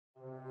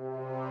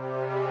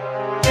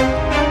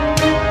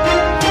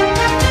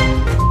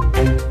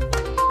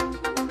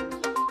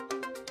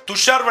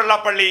Tushar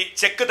Vellappally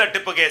check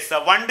തട്ടിപ്പ് case,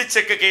 വണ്ടി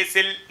check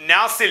കേസിൽ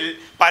നാസിൽ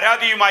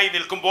പരാതിയുമായി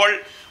നിൽക്കുമ്പോൾ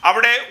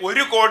അവിടെ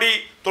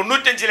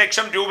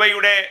 1,95,00,000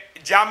 രൂപയുടെ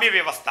ജാമ്യ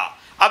വ്യവസ്ഥ,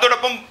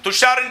 അതോടൊപ്പം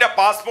തുഷാറിന്റെ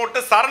പാസ്പോർട്ട്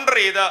സറണ്ടർ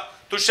ചെയ്ത്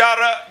തുഷാർ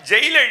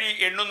ജയിലഴി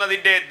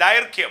എണ്ണുന്നതിന്റെ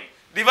ദൈർഘ്യം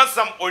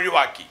ദിവസം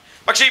ഒഴിവാക്കി.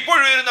 പക്ഷെ ഇപ്പോൾ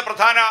ഉയരുന്ന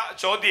പ്രധാന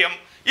ചോദ്യം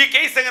ഈ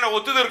കേസ് എങ്ങനെ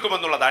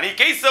ഒത്തുതീർക്കുമെന്നുള്ളതാണ്. ഈ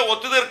കേസ്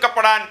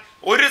ഒത്തുതീർക്കപ്പെടാൻ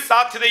ഒരു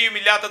സാധ്യതയും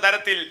ഇല്ലാത്ത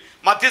തരത്തിൽ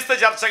മധ്യസ്ഥ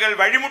ചർച്ചകൾ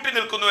വഴിമുട്ടി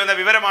നിൽക്കുന്നു എന്ന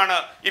വിവരമാണ്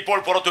ഇപ്പോൾ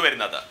പുറത്തു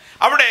വരുന്നത്.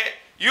 അവിടെ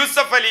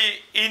യൂസഫ് അലി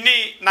ഇനി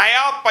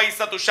നയാ പൈസ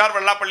തുഷാർ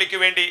വെള്ളാപ്പള്ളിക്ക്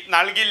വേണ്ടി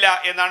നൽകില്ല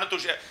എന്നാണ്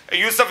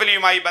യൂസഫ്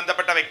അലിയുമായി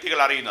ബന്ധപ്പെട്ട വ്യക്തികൾ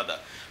അറിയുന്നത്.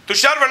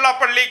 തുഷാർ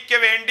വെള്ളാപ്പള്ളിക്ക്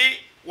വേണ്ടി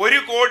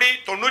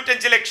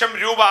 1,95,00,000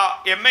 രൂപ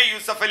MA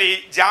യൂസഫ് അലി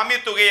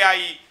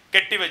ജാമ്യത്തുകയായി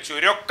കെട്ടിവെച്ചു,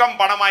 രൊക്കം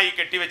പണമായി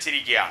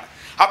കെട്ടിവെച്ചിരിക്കുകയാണ്.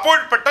 അപ്പോൾ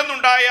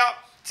പെട്ടെന്നുണ്ടായ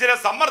ചില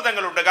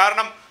സമ്മർദ്ദങ്ങളുണ്ട്.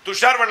 കാരണം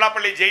തുഷാർ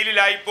വെള്ളാപ്പള്ളി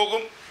ജയിലിലായി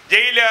പോകും.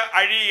 ജയില്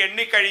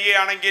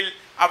എണ്ണിക്കഴിയുകയാണെങ്കിൽ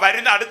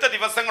വരുന്ന അടുത്ത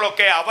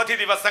ദിവസങ്ങളൊക്കെ അവധി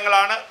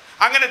ദിവസങ്ങളാണ്.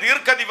 അങ്ങനെ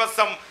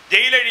ദീർഘദിവസം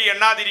ജയിലഴി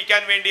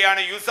എണ്ണാതിരിക്കാൻ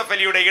വേണ്ടിയാണ് യൂസഫ്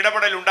അലിയുടെ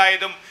ഇടപെടൽ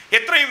ഉണ്ടായതും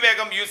എത്രയും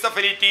വേഗം യൂസഫ്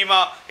അലി ടീം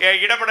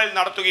ഇടപെടൽ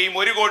നടത്തുകയും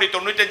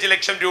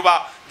 1,95,00,000 രൂപ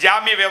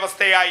ജാമ്യ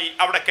വ്യവസ്ഥയായി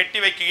അവിടെ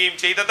കെട്ടിവെക്കുകയും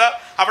ചെയ്തത്.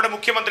 അവിടെ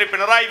മുഖ്യമന്ത്രി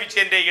പിണറായി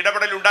വിജയന്റെ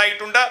ഇടപെടൽ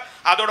ഉണ്ടായിട്ടുണ്ട്.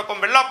 അതോടൊപ്പം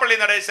വെള്ളാപ്പള്ളി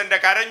നടേശന്റെ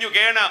കരഞ്ഞു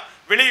കേണ്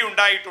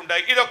വിളിയുണ്ടായിട്ടുണ്ട്.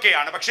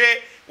 ഇതൊക്കെയാണ്. പക്ഷേ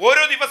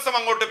ഓരോ ദിവസം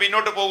അങ്ങോട്ട്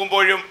പിന്നോട്ട്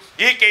പോകുമ്പോഴും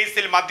ഈ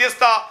കേസിൽ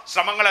മധ്യസ്ഥ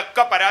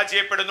ശ്രമങ്ങളൊക്കെ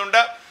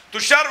പരാജയപ്പെടുന്നുണ്ട്.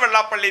 തുഷാർ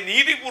വെള്ളാപ്പള്ളി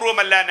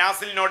നീതിപൂർവമല്ല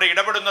നാസിലിനോട്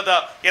ഇടപെടുന്നത്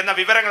എന്ന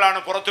വിവരങ്ങളാണ്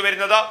പുറത്തു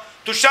വരുന്നത്.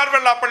 തുഷാർ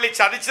വെള്ളാപ്പള്ളി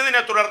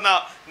ചതിച്ചതിനെ തുടർന്ന്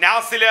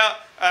നാസില്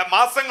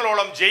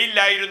മാസങ്ങളോളം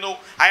ജയിലിലായിരുന്നു.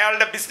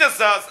 അയാളുടെ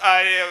ബിസിനസ്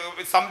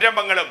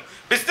സംരംഭങ്ങളും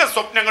ബിസിനസ്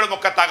സ്വപ്നങ്ങളും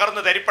ഒക്കെ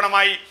തകർന്ന്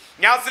തരിപ്പണമായി.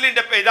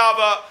 നാസിലിന്റെ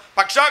പിതാവ്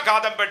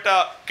പക്ഷാഘാതം പെട്ട്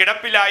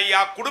കിടപ്പിലായി.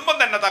 ആ കുടുംബം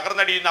തന്നെ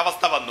തകർന്നടിയുന്ന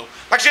അവസ്ഥ വന്നു.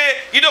 പക്ഷേ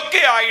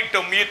ഇതൊക്കെ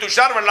ആയിട്ടും ഈ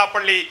തുഷാർ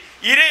വെള്ളാപ്പള്ളി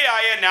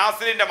ഇരയായ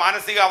നാസിലിന്റെ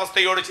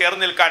മാനസികാവസ്ഥയോട്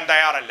ചേർന്ന് നിൽക്കാൻ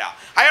തയ്യാറല്ല.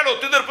 അയാൾ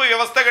ഒത്തുതീർപ്പ്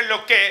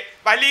വ്യവസ്ഥകളിലൊക്കെ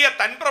വലിയ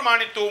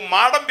തൻപ്രമാണിത്വവും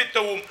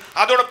മാടമ്പിത്തവും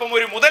അതോടൊപ്പം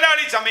ഒരു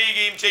മുതലാളി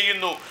ചമയുകയും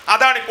ചെയ്യുന്നു.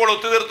 അതാണ് ഇപ്പോൾ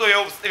ഒത്തുതീർപ്പ്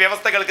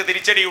വ്യവസ്ഥകൾക്ക്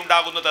തിരിച്ചടി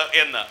ഉണ്ടാകുന്നത്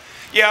എന്ന്.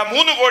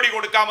 3 കോടി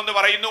കൊടുക്കാമെന്ന്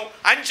പറയുന്നു,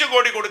 5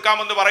 കോടി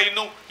കൊടുക്കാമെന്ന്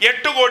പറയുന്നു,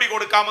 8 കോടി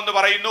കൊടുക്കാമെന്ന്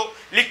പറയുന്നു.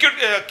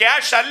 ലിക്വിഡ്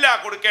ക്യാഷ് അല്ല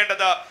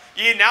കൊടുക്കേണ്ടത്.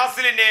 ഈ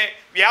നാസിലിനെ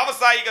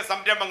വ്യാവസായിക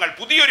സംരംഭങ്ങൾ,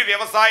 പുതിയൊരു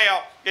വ്യവസായ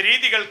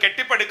രീതികൾ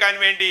കെട്ടിപ്പടുക്കാൻ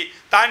വേണ്ടി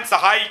താൻ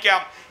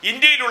സഹായിക്കാം.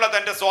 ഇന്ത്യയിലുള്ള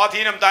തൻ്റെ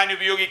സ്വാധീനം താൻ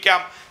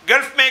ഉപയോഗിക്കാം.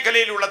 ഗൾഫ്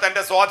മേഖലയിലുള്ള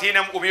തൻ്റെ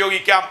സ്വാധീനം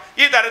ഉപയോഗിക്കാം.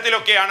 ഈ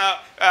തരത്തിലൊക്കെയാണ്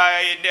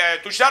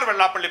തുഷാർ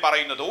വെള്ളാപ്പള്ളി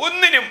പറയുന്നത്.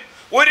 ഒന്നിനും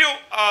ഒരു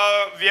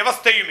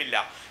വ്യവസ്ഥയുമില്ല.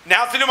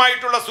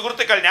 നാസിലുമായിട്ടുള്ള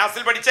സുഹൃത്തുക്കൾ,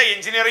 നാസിൽ പഠിച്ച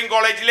എഞ്ചിനീയറിംഗ്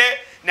കോളേജിലെ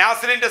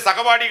നാസിലിന്റെ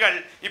സഹപാഠികൾ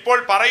ഇപ്പോൾ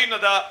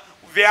പറയുന്നത്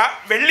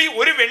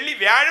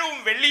വ്യാഴവും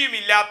വെള്ളിയും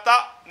ഇല്ലാത്ത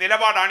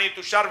നിലപാടാണ് ഈ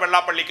തുഷാർ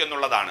വെള്ളാപ്പള്ളിക്ക്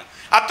എന്നുള്ളതാണ്.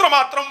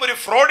 അത്രമാത്രം ഒരു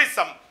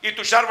ഫ്രോഡിസം ഈ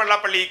തുഷാർ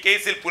വെള്ളാപ്പള്ളി ഈ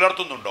കേസിൽ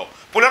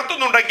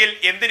പുലർത്തുന്നുണ്ടെങ്കിൽ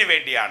എന്തിനു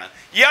വേണ്ടിയാണ്?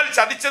 ഇയാൾ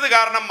ചതിച്ചത്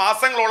കാരണം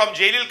മാസങ്ങളോളം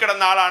ജയിലിൽ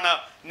കിടന്ന ആളാണ്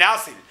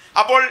നാസിൽ.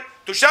 അപ്പോൾ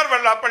തുഷാർ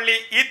വെള്ളാപ്പള്ളി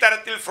ഈ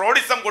തരത്തിൽ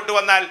ഫ്രോഡിസം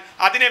കൊണ്ടുവന്നാൽ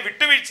അതിനെ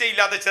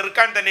വിട്ടുവീഴ്ചയില്ലാതെ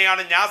ചെറുക്കാൻ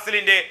തന്നെയാണ്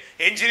നാസിലിന്റെ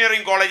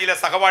എഞ്ചിനീയറിംഗ് കോളേജിലെ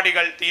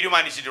സഹപാഠികൾ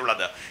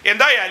തീരുമാനിച്ചിട്ടുള്ളത്.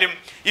 എന്തായാലും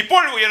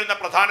ഇപ്പോൾ ഉയരുന്ന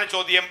പ്രധാന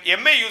ചോദ്യം,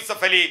 MA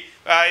യൂസഫ് അലി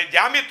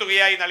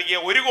ജാമ്യത്തുകയായി നൽകിയ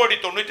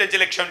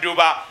 1,95,00,000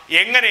 രൂപ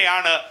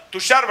എങ്ങനെയാണ്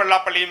തുഷാർ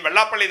വെള്ളാപ്പള്ളിയും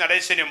വെള്ളാപ്പള്ളി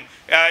നടേശനും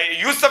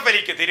യൂസഫ്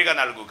അലിക്ക് തിരികെ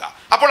നൽകുക?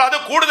 അപ്പോൾ അത്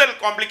കൂടുതൽ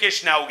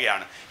കോംപ്ലിക്കേഷൻ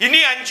ആവുകയാണ്. ഇനി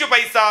 5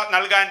 പൈസ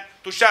നൽകാൻ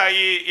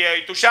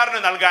തുഷാറിന്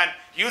നൽകാൻ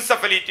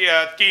യൂസഫ് അലി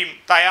ടീം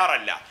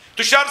തയ്യാറല്ല.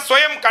 തുഷാർ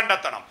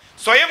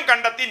സ്വയം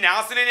കണ്ടെത്തി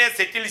നാസിലിനെ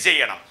സെറ്റിൽ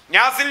ചെയ്യണം.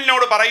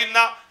 നാസിലിനോട് പറയുന്ന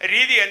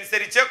രീതി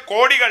അനുസരിച്ച്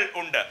കോടികൾ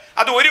ഉണ്ട്.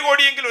 അത് 1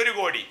 കോടിയെങ്കിൽ 1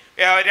 കോടി,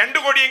 2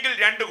 കോടിയെങ്കിൽ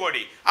 2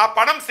 കോടി. ആ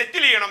പണം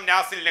സെറ്റിൽ ചെയ്യണം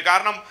നാസിലിന്.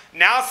 കാരണം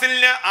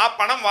നാസിലിന് ആ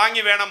പണം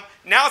വാങ്ങി വേണം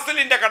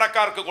നാസിലിന്റെ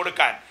കടക്കാർക്ക്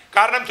കൊടുക്കാൻ.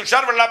 കാരണം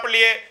തുഷാർ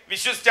വെള്ളാപ്പള്ളിയെ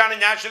വിശ്വസിച്ചാണ്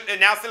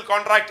നാസിൽ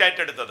കോൺട്രാക്ട്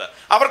ഏറ്റെടുത്തത്.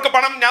 അവർക്ക്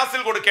പണം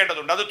നാസിൽ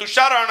കൊടുക്കേണ്ടതുണ്ട്. അത്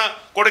തുഷാറാണ്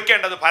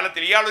കൊടുക്കേണ്ടത്.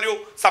 ഫലത്തിൽ ഇയാളൊരു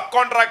സബ്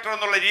കോൺട്രാക്ടർ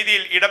എന്നുള്ള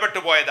രീതിയിൽ ഇടപെട്ടു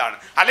പോയതാണ്.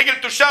 അല്ലെങ്കിൽ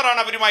തുഷാറാണ്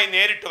അവരുമായി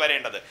നേരിട്ട്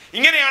വരേണ്ടത്.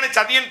 ഇങ്ങനെയാണ്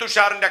ചതിയൻ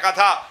തുഷാറിന്റെ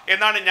കഥ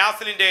എന്നാണ്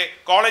നാസിലിന്റെ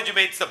കോളേജ്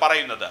മേറ്റ്സ്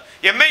പറയുന്നത്.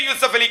 MA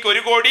യൂസഫ് അലിക്ക്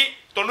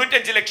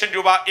 1,95,00,000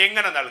 രൂപ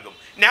എങ്ങനെ നൽകും?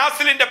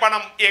 നാസിലിന്റെ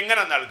പണം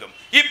എങ്ങനെ നൽകും?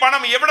 ഈ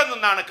പണം എവിടെ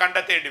നിന്നാണ്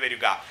കണ്ടെത്തേണ്ടി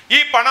വരിക? ഈ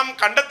പണം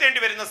കണ്ടെത്തേണ്ടി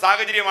വരുന്ന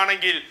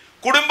സാഹചര്യമാണെങ്കിൽ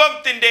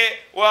കുടുംബത്തിന്റെ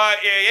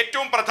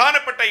ഏറ്റവും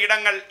പ്രധാനപ്പെട്ട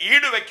ഇടങ്ങൾ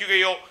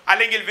ഈടുവെക്കുകയോ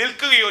അല്ലെങ്കിൽ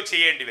വിൽക്കുകയോ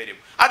ചെയ്യേണ്ടി വരും.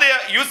 അത്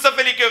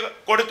യൂസഫ് അലിക്ക്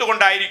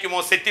കൊടുത്തുകൊണ്ടായിരിക്കുമോ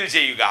സെറ്റിൽ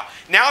ചെയ്യുക?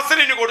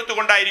 നാസിലിന്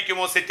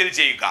കൊടുത്തുകൊണ്ടായിരിക്കുമോ സെറ്റിൽ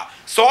ചെയ്യുക?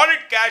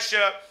 സോളിഡ്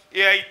ക്യാഷ്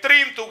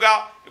ഇത്രയും തുക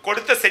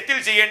കൊടുത്ത് സെറ്റിൽ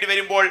ചെയ്യേണ്ടി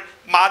വരുമ്പോൾ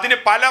അതിന്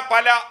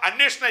പല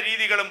അന്വേഷണ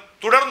രീതികളും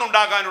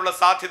തുടർന്നുണ്ടാകാനുള്ള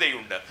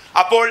സാധ്യതയുണ്ട്.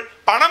 അപ്പോൾ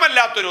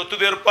പണമല്ലാത്തൊരു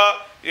ഒത്തുതീർപ്പ്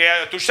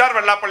തുഷാർ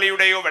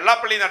വെള്ളാപ്പള്ളിയുടെയോ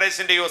വെള്ളാപ്പള്ളി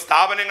നടേശന്റെയോ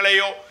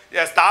സ്ഥാപനങ്ങളെയോ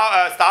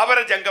സ്ഥാവര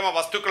ജംഗമ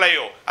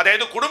വസ്തുക്കളെയോ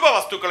അതായത് കുടുംബ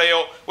വസ്തുക്കളെയോ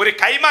ഒരു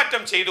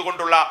കൈമാറ്റം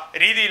ചെയ്തുകൊണ്ടുള്ള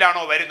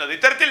രീതിയിലാണോ വരുന്നത്?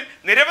 ഇത്തരത്തിൽ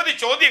നിരവധി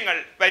ചോദ്യങ്ങൾ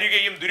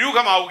വരികയും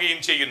ദുരൂഹമാവുകയും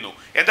ചെയ്യുന്നു.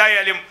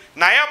 എന്തായാലും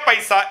നയാ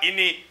പൈസ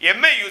ഇനി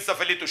MA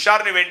യൂസഫ് അലി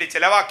തുഷാറിന് വേണ്ടി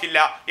ചെലവാക്കില്ല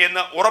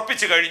എന്ന്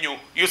ഉറപ്പിച്ചു കഴിഞ്ഞു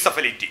യൂസഫ്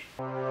അലി ടീം.